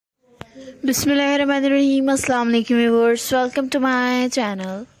बिस्मिल्लाहिर्रहमानिर्रहीम। अस्सलाम वालेकुम viewers, welcome to my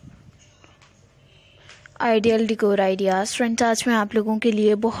channel ideal decor ideas. Friends, आज मैं आप लोगों के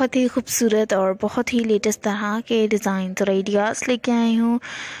लिए बहुत ही खूबसूरत और बहुत ही लेटेस्ट तरह के डिज़ाइन और आइडियाज़ लेके आई हूँ।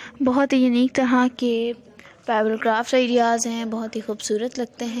 बहुत ही यूनिक तरह के पेबल क्राफ्ट आइडियाज़ हैं, बहुत ही खूबसूरत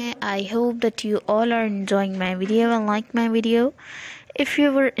लगते हैं। I hope that you all are enjoying my video and like my video. If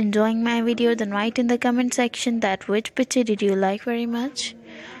you were enjoying my video, then write in the comment section that which picture did you like very much.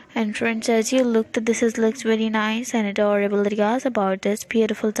 And friends, as you look, this looks very nice and adorable ideas about this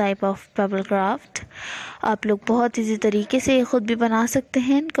beautiful type of bubble craft. आप लोग बहुत easy तरीके से ख़ुद भी बना सकते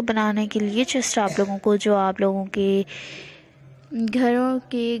हैं। इनको बनाने के लिए जस्ट आप लोगों को जो आप लोगों के घरों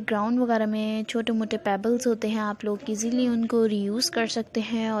के ग्राउंड वगैरह में छोटे मोटे पेबल्स होते हैं, आप लोग इजीली उनको रीयूज़ कर सकते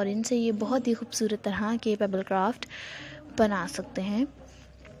हैं और इनसे ये बहुत ही खूबसूरत तरह के पेबल क्राफ्ट बना सकते हैं।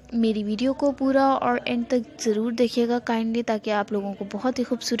 मेरी वीडियो को पूरा और एंड तक ज़रूर देखिएगा काइंडली, ताकि आप लोगों को बहुत ही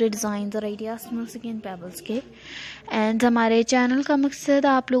खूबसूरत डिज़ाइन और आइडियाज़ मिल सकें इन पेबल्स के। एंड हमारे चैनल का मकसद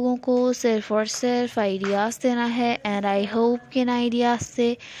आप लोगों को सिर्फ़ और सिर्फ आइडियाज़ देना है। एंड आई होप कि इन आइडियाज़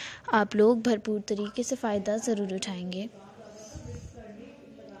से आप लोग भरपूर तरीके से फ़ायदा ज़रूर उठाएंगे।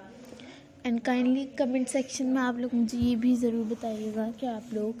 एंड काइंडली कमेंट सेक्शन में आप लोग मुझे ये भी ज़रूर बताइएगा कि आप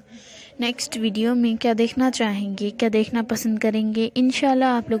लोग नेक्स्ट वीडियो में क्या देखना चाहेंगे, क्या देखना पसंद करेंगे।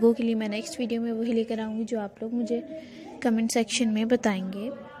 इंशाल्लाह आप लोगों के लिए मैं नेक्स्ट वीडियो में वही लेकर आऊँगी जो आप लोग मुझे कमेंट सेक्शन में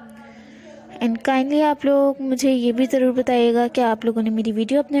बताएंगे। एंड काइंडली आप लोग मुझे ये भी ज़रूर बताइएगा कि आप लोगों ने मेरी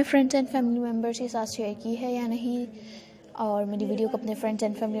वीडियो अपने फ्रेंड्स एंड फैमिली मेम्बर्स के साथ शेयर की है या नहीं, और मेरी वीडियो को अपने फ्रेंड्स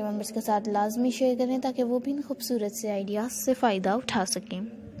एंड फैमिली मेम्बर्स के साथ लाजमी शेयर करें ताकि वो भी इन खूबसूरत से आइडियाज़ से फ़ायदा उठा सकें।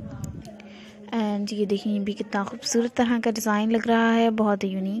 एंड ये देखिए, भी कितना खूबसूरत तरह का डिज़ाइन लग रहा है, बहुत ही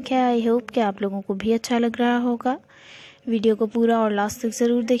यूनिक है। आई होप कि आप लोगों को भी अच्छा लग रहा होगा। वीडियो को पूरा और लास्ट तक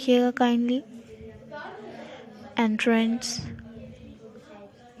ज़रूर देखिएगा kindly. And friends,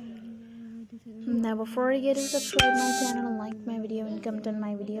 never forget to subscribe my channel, like my video and comment on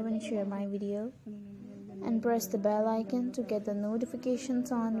my video and share my video and press the bell icon to get the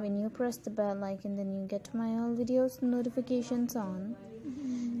notifications on. When you press the bell icon, then you get my all videos notifications on.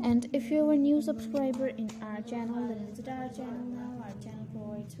 And if you're a new subscriber in our channel, then visit our channel now. Our channel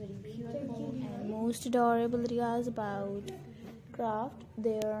provides very beautiful and most adorable ideas about craft.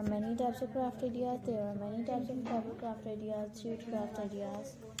 There are many types of craft ideas. There are many types of paper craft ideas, jute craft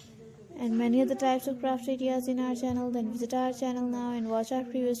ideas, and many other types of craft ideas in our channel. Then visit our channel now and watch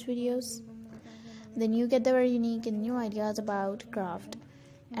our previous videos. Then you get the very unique and new ideas about craft.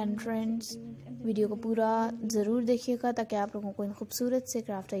 And friends, video को पूरा ज़रूर देखिएगा ताकि आप लोगों को इन खूबसूरत से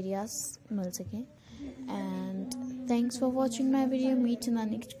क्राफ्ट आइडियाज़ मिल सकें। And thanks for watching my video. Meet in the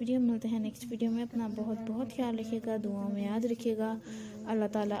next video. मिलते हैं नेक्स्ट वीडियो में। अपना बहुत बहुत ख्याल रखिएगा, दुआओं में याद रखिएगा। अल्लाह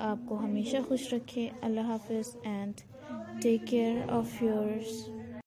ताला आपको हमेशा खुश रखे। अल्लाह हाफिज़ and take care of yours.